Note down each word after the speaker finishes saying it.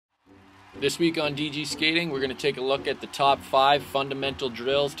This week on DG Skating, we're going to take a look at the top 5 fundamental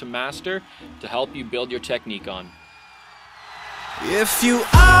drills to master to help you build your technique on. If you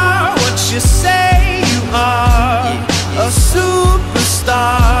are what you say you are, a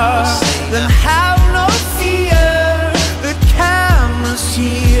superstar, then have no fear. The camera's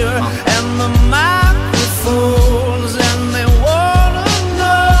here and the microphones, and they wanna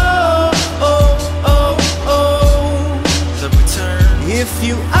know, the return. If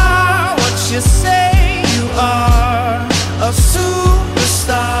you are what you say you are, a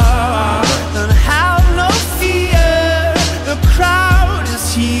superstar, then have no fear. The crowd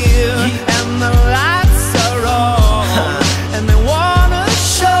is here and the lights are on, and they wanna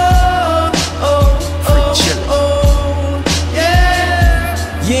show,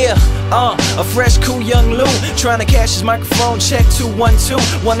 yeah. A fresh, cool young Lou, trying to cash his microphone check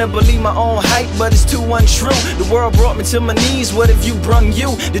 212. Wanna believe my own hype, but it's too untrue. The world brought me to my knees, what have you brung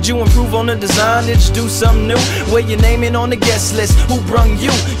you? Did you improve on the design, did you do something new? Where your name in on the guest list, who brung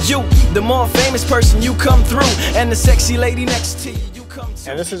you? You, the more famous person you come through, and the sexy lady next to you.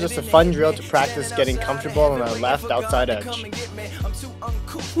 And this is just a fun drill to practice getting comfortable on our left outside edge.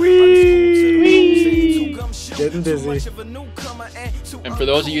 Whee! Getting busy. And for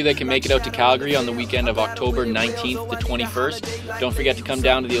those of you that can make it out to Calgary on the weekend of October 19th to 21st, don't forget to come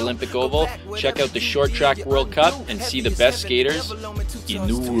down to the Olympic Oval, check out the Short Track World Cup, and see the best skaters in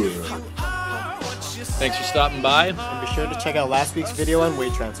the world. Thanks for stopping by. And be sure to check out last week's video on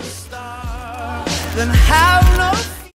weight transfer. Then have no